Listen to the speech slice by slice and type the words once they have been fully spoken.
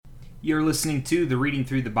You're listening to the Reading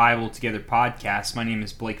Through the Bible Together podcast. My name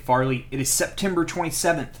is Blake Farley. It is September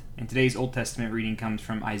 27th, and today's Old Testament reading comes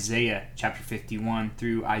from Isaiah chapter 51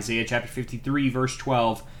 through Isaiah chapter 53, verse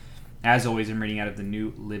 12. As always, I'm reading out of the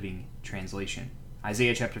New Living Translation.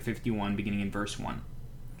 Isaiah chapter 51, beginning in verse 1.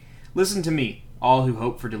 Listen to me, all who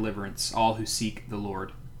hope for deliverance, all who seek the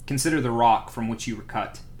Lord. Consider the rock from which you were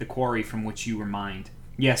cut, the quarry from which you were mined.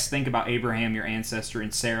 Yes, think about Abraham, your ancestor,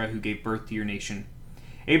 and Sarah, who gave birth to your nation.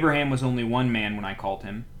 Abraham was only one man when I called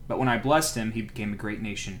him, but when I blessed him, he became a great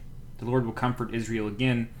nation. The Lord will comfort Israel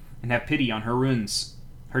again and have pity on her ruins.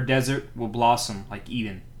 Her desert will blossom like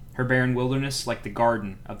Eden, her barren wilderness like the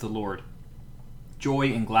garden of the Lord.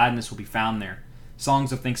 Joy and gladness will be found there.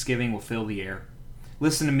 Songs of thanksgiving will fill the air.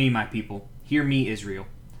 Listen to me, my people. Hear me, Israel.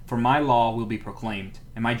 For my law will be proclaimed,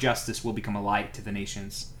 and my justice will become a light to the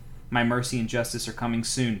nations. My mercy and justice are coming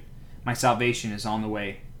soon. My salvation is on the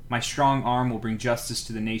way. My strong arm will bring justice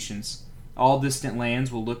to the nations. All distant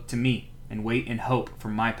lands will look to me and wait in hope for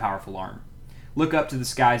my powerful arm. Look up to the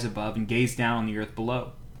skies above and gaze down on the earth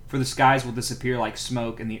below. For the skies will disappear like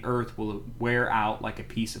smoke, and the earth will wear out like a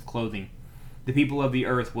piece of clothing. The people of the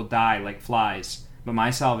earth will die like flies, but my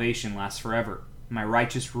salvation lasts forever. My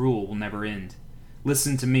righteous rule will never end.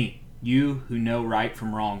 Listen to me, you who know right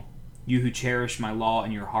from wrong. You who cherish my law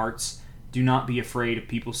in your hearts. Do not be afraid of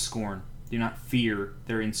people's scorn. Do not fear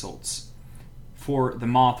their insults. For the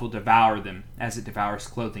moth will devour them as it devours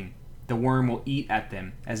clothing. The worm will eat at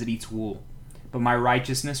them as it eats wool. But my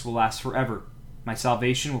righteousness will last forever. My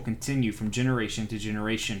salvation will continue from generation to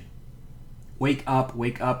generation. Wake up,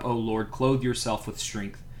 O Lord, clothe yourself with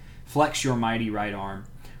strength. Flex your mighty right arm.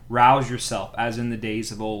 Rouse yourself as in the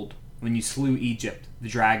days of old, when you slew Egypt, the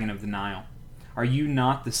dragon of the Nile. Are you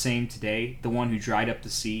not the same today, the one who dried up the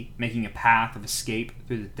sea, making a path of escape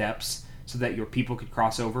through the depths, so that your people could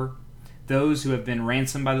cross over? Those who have been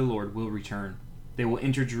ransomed by the Lord will return. They will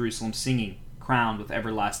enter Jerusalem singing, crowned with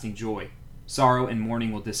everlasting joy. Sorrow and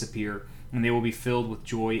mourning will disappear, and they will be filled with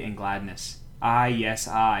joy and gladness. Yes,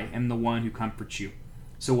 I am the one who comforts you.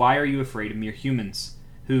 So why are you afraid of mere humans,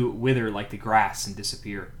 who wither like the grass and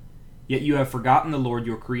disappear? Yet you have forgotten the Lord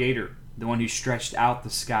your Creator, the one who stretched out the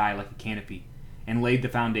sky like a canopy, and laid the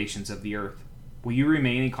foundations of the earth. Will you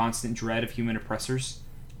remain in constant dread of human oppressors?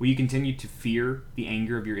 Will you continue to fear the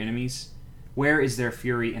anger of your enemies? Where is their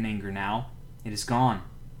fury and anger now? It is gone.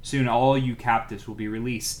 Soon all you captives will be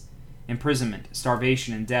released. Imprisonment,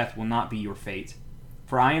 starvation, and death will not be your fate.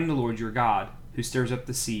 For I am the Lord your God, who stirs up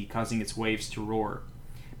the sea, causing its waves to roar.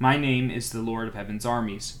 My name is the Lord of heaven's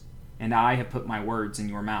armies, and I have put my words in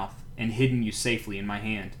your mouth, and hidden you safely in my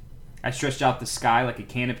hand. I stretched out the sky like a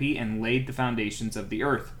canopy, and laid the foundations of the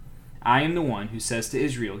earth. I am the one who says to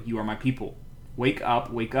Israel, you are my people. Wake up,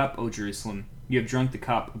 O Jerusalem. You have drunk the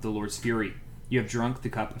cup of the Lord's fury. You have drunk the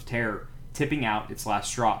cup of terror, tipping out its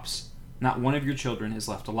last drops. Not one of your children is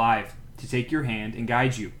left alive, to take your hand and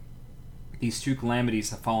guide you. These two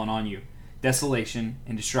calamities have fallen on you, desolation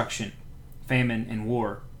and destruction, famine and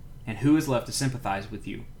war. And who is left to sympathize with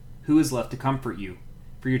you? Who is left to comfort you?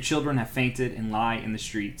 For your children have fainted and lie in the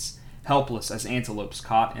streets, helpless as antelopes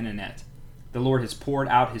caught in a net. The Lord has poured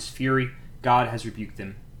out his fury, God has rebuked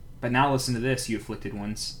them. But now listen to this, you afflicted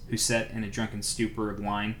ones, who sat in a drunken stupor of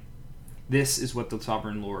wine. This is what the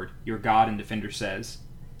sovereign Lord, your God and defender, says.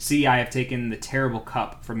 See, I have taken the terrible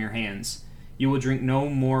cup from your hands. You will drink no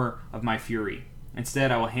more of my fury.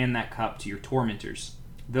 Instead, I will hand that cup to your tormentors,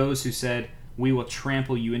 those who said, we will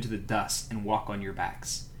trample you into the dust and walk on your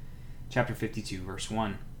backs. Chapter 52, verse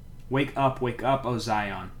 1. Wake up, O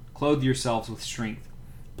Zion. Clothe yourselves with strength.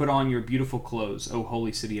 Put on your beautiful clothes, O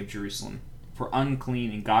holy city of Jerusalem. For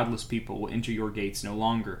unclean and godless people will enter your gates no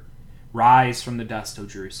longer. Rise from the dust, O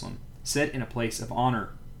Jerusalem. Sit in a place of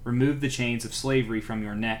honor. Remove the chains of slavery from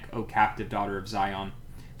your neck, O captive daughter of Zion.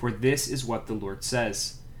 For this is what the Lord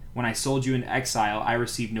says. When I sold you into exile, I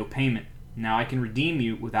received no payment. Now I can redeem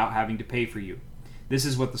you without having to pay for you. This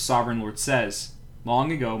is what the sovereign Lord says.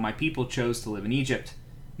 Long ago my people chose to live in Egypt.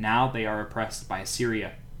 Now they are oppressed by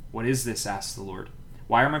Assyria. What is this, asks the Lord?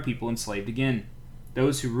 Why are my people enslaved again?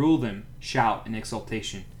 Those who rule them shout in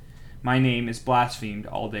exultation. My name is blasphemed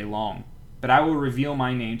all day long. But I will reveal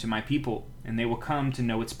my name to my people, and they will come to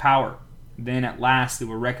know its power. Then at last they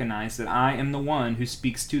will recognize that I am the one who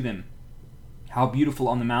speaks to them. How beautiful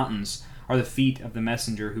on the mountains are the feet of the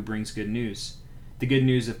messenger who brings good news. The good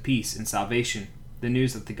news of peace and salvation, the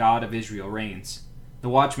news that the God of Israel reigns. The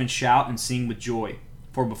watchmen shout and sing with joy,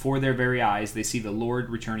 for before their very eyes they see the Lord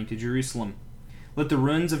returning to Jerusalem. Let the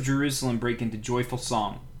ruins of Jerusalem break into joyful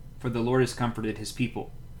song, for the Lord has comforted his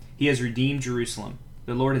people. He has redeemed Jerusalem.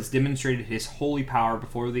 The Lord has demonstrated his holy power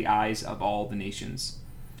before the eyes of all the nations.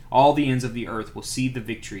 All the ends of the earth will see the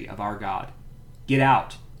victory of our God. Get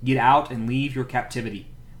out and leave your captivity,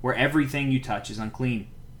 where everything you touch is unclean.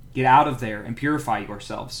 Get out of there and purify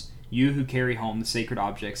yourselves, you who carry home the sacred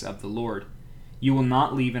objects of the Lord. You will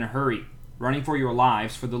not leave in a hurry, running for your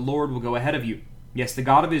lives, for the Lord will go ahead of you. Yes, the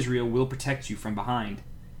God of Israel will protect you from behind.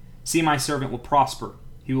 See, my servant will prosper.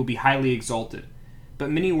 He will be highly exalted.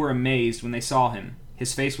 But many were amazed when they saw him.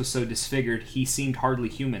 His face was so disfigured he seemed hardly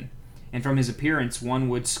human, and from his appearance one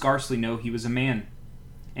would scarcely know he was a man.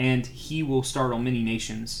 And he will startle many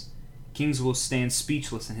nations. Kings will stand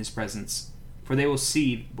speechless in his presence, for they will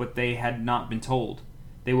see what they had not been told.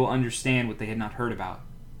 They will understand what they had not heard about.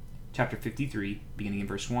 Chapter 53, beginning in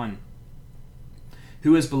verse 1.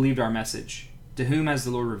 Who has believed our message? To whom has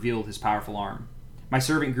the Lord revealed his powerful arm? My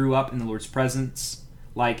servant grew up in the Lord's presence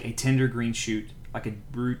like a tender green shoot, like a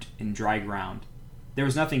root in dry ground. There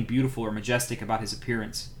was nothing beautiful or majestic about his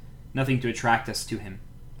appearance, nothing to attract us to him.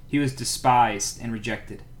 He was despised and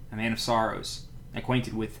rejected, a man of sorrows,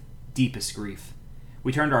 acquainted with deepest grief.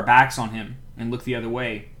 We turned our backs on him and looked the other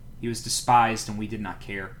way. He was despised and we did not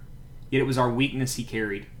care. Yet it was our weakness he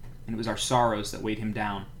carried, and it was our sorrows that weighed him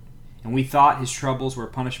down. And we thought his troubles were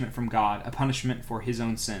a punishment from God, a punishment for his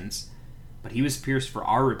own sins. But he was pierced for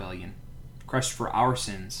our rebellion, crushed for our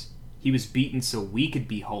sins. He was beaten so we could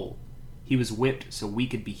be whole. He was whipped so we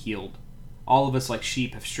could be healed. All of us like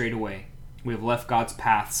sheep have strayed away. We have left God's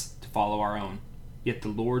paths to follow our own. Yet the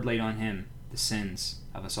Lord laid on him the sins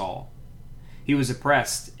of us all. He was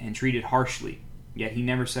oppressed and treated harshly, yet he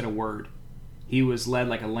never said a word. He was led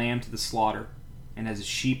like a lamb to the slaughter, and as a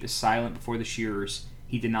sheep is silent before the shearers,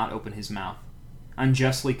 he did not open his mouth.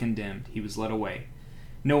 Unjustly condemned, he was led away.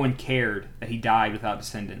 No one cared that he died without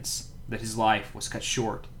descendants, that his life was cut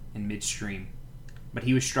short in midstream. But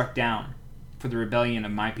he was struck down for the rebellion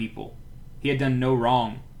of my people. He had done no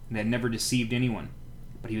wrong, and had never deceived anyone.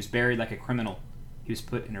 But he was buried like a criminal. He was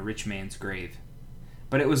put in a rich man's grave.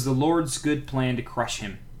 But it was the Lord's good plan to crush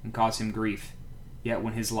him and cause him grief. Yet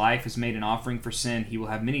when his life is made an offering for sin, he will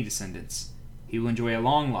have many descendants. He will enjoy a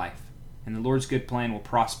long life, and the Lord's good plan will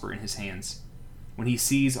prosper in his hands. When he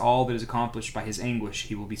sees all that is accomplished by his anguish,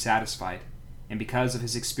 he will be satisfied. And because of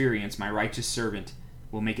his experience, my righteous servant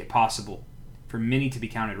will make it possible for many to be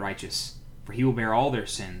counted righteous, for he will bear all their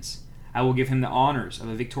sins. I will give him the honors of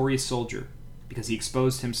a victorious soldier, because he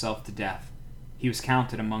exposed himself to death. He was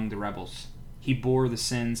counted among the rebels. He bore the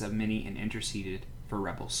sins of many and interceded for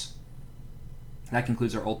rebels. That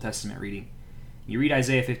concludes our Old Testament reading. You read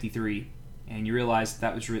Isaiah 53, and you realize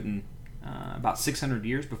that was written about 600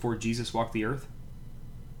 years before Jesus walked the earth.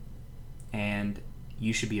 And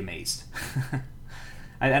you should be amazed.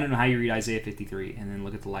 I don't know how you read Isaiah 53 and then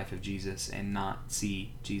look at the life of Jesus and not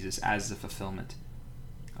see Jesus as the fulfillment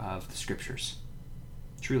of the Scriptures.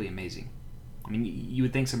 Truly amazing. I mean, you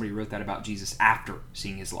would think somebody wrote that about Jesus after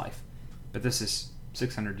seeing his life, but this is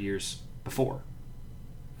 600 years before.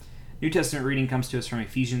 New Testament reading comes to us from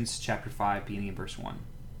Ephesians chapter 5, beginning in verse 1.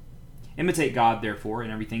 Imitate God, therefore,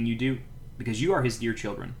 in everything you do, because you are his dear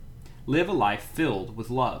children. Live a life filled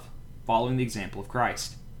with love, following the example of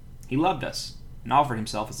Christ. He loved us and offered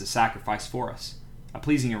himself as a sacrifice for us, a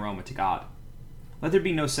pleasing aroma to God. Let there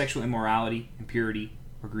be no sexual immorality, impurity,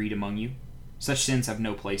 or greed among you. Such sins have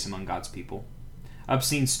no place among God's people.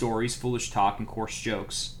 Obscene stories, foolish talk, and coarse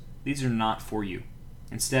jokes, these are not for you.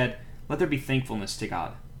 Instead, let there be thankfulness to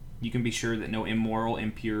God. You can be sure that no immoral,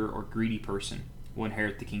 impure, or greedy person will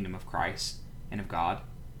inherit the kingdom of Christ and of God.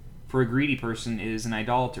 For a greedy person is an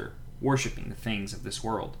idolater, worshiping the things of this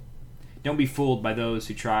world. Don't be fooled by those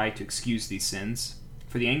who try to excuse these sins,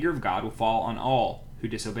 for the anger of God will fall on all who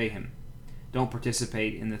disobey him. Don't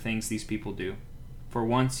participate in the things these people do. For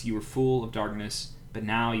once you were full of darkness, but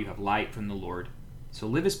now you have light from the Lord. So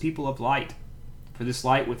live as people of light, for this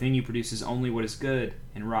light within you produces only what is good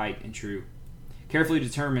and right and true. Carefully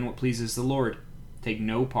determine what pleases the Lord. Take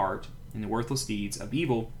no part in the worthless deeds of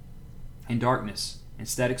evil and darkness.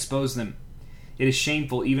 Instead, expose them. It is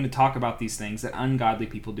shameful even to talk about these things that ungodly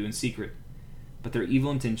people do in secret. But their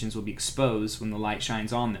evil intentions will be exposed when the light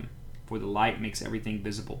shines on them, for the light makes everything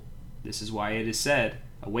visible. This is why it is said,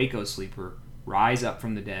 "Awake, O sleeper, rise up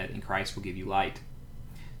from the dead, and Christ will give you light."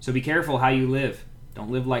 So be careful how you live.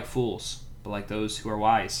 Don't live like fools, but like those who are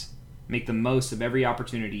wise. Make the most of every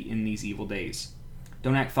opportunity in these evil days.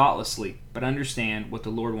 Don't act thoughtlessly, but understand what the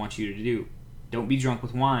Lord wants you to do. Don't be drunk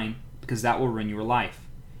with wine, because that will ruin your life.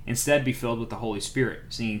 Instead, be filled with the Holy Spirit,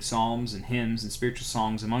 singing psalms and hymns and spiritual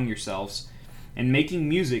songs among yourselves, and making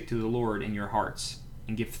music to the Lord in your hearts.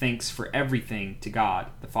 And give thanks for everything to God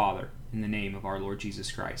the Father, in the name of our Lord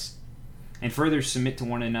Jesus Christ. And further submit to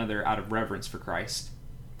one another out of reverence for Christ.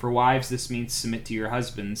 For wives, this means submit to your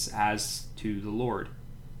husbands as to the Lord.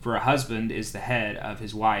 For a husband is the head of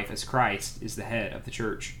his wife, as Christ is the head of the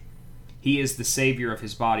church. He is the Savior of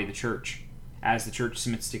his body, the church. As the church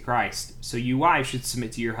submits to Christ, so you wives should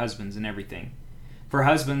submit to your husbands in everything. For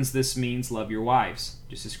husbands, this means love your wives,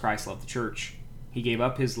 just as Christ loved the church. He gave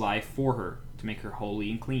up his life for her, to make her holy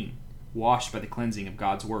and clean, washed by the cleansing of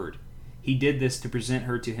God's word. He did this to present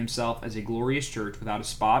her to himself as a glorious church without a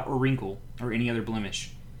spot or wrinkle or any other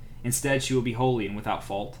blemish. Instead, she will be holy and without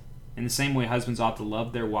fault. In the same way, husbands ought to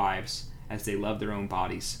love their wives as they love their own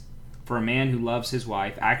bodies. For a man who loves his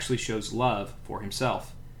wife actually shows love for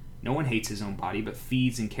himself. No one hates his own body, but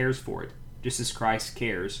feeds and cares for it, just as Christ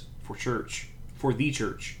cares for the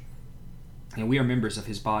church. And we are members of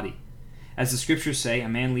his body. As the scriptures say, a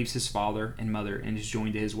man leaves his father and mother and is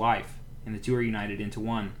joined to his wife, and the two are united into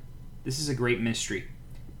one. This is a great mystery,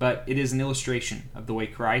 but it is an illustration of the way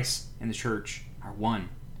Christ and the church are one.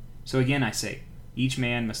 So again I say, each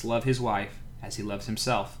man must love his wife as he loves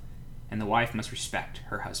himself, and the wife must respect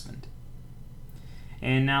her husband.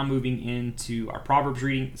 And now moving into our Proverbs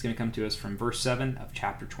reading, it's going to come to us from verse 7 of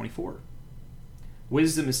chapter 24.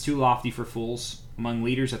 Wisdom is too lofty for fools. Among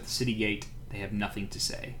leaders at the city gate, they have nothing to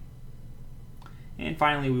say. And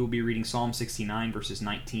finally, we will be reading Psalm 69, verses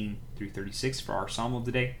 19 through 36 for our psalm of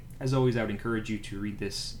the day. As always, I would encourage you to read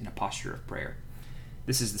this in a posture of prayer.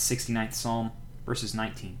 This is the 69th Psalm, verses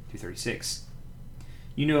 19 through 36.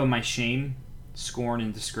 You know of my shame, scorn,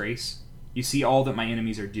 and disgrace. You see all that my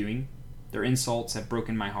enemies are doing. Their insults have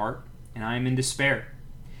broken my heart, and I am in despair.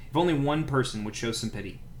 If only one person would show some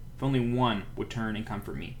pity. If only one would turn and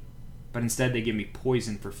comfort me. But instead they give me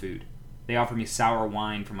poison for food. They offer me sour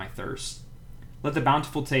wine for my thirst. Let the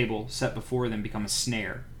bountiful table set before them become a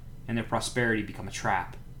snare, and their prosperity become a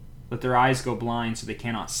trap. Let their eyes go blind so they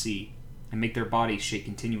cannot see, and make their bodies shake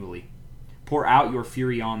continually. Pour out your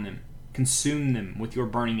fury on them. Consume them with your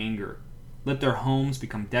burning anger. Let their homes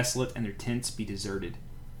become desolate and their tents be deserted.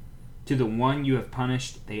 To the one you have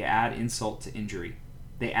punished, they add insult to injury.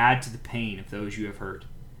 They add to the pain of those you have hurt.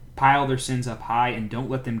 Pile their sins up high and don't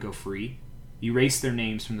let them go free. Erase their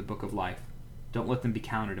names from the book of life. Don't let them be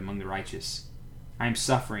counted among the righteous. I am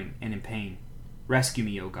suffering and in pain. Rescue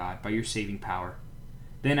me, O God, by your saving power.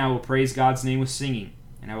 Then I will praise God's name with singing,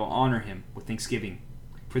 and I will honor him with thanksgiving.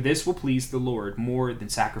 For this will please the Lord more than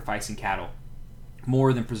sacrificing cattle,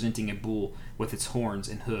 more than presenting a bull with its horns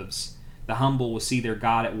and hooves. The humble will see their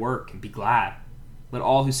God at work and be glad. Let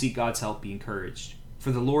all who seek God's help be encouraged.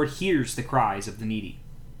 For the Lord hears the cries of the needy.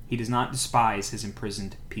 He does not despise his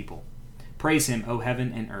imprisoned people. Praise him, O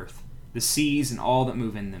heaven and earth, the seas and all that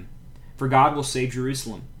move in them. For God will save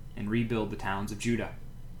Jerusalem and rebuild the towns of Judah.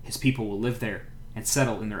 His people will live there and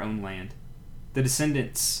settle in their own land. The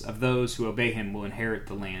descendants of those who obey him will inherit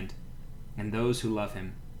the land, and those who love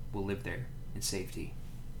him will live there in safety.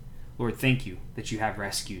 Lord, thank you that you have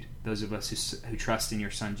rescued those of us who trust in your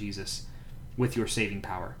Son Jesus with your saving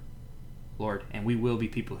power. Lord, and we will be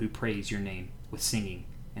people who praise your name with singing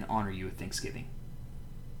and honor you with thanksgiving.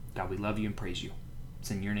 God, we love you and praise you.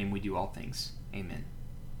 It's in your name we do all things. Amen.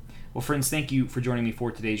 Well, friends, thank you for joining me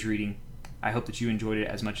for today's reading. I hope that you enjoyed it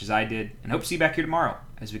as much as I did, and hope to see you back here tomorrow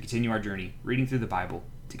as we continue our journey reading through the Bible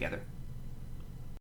together.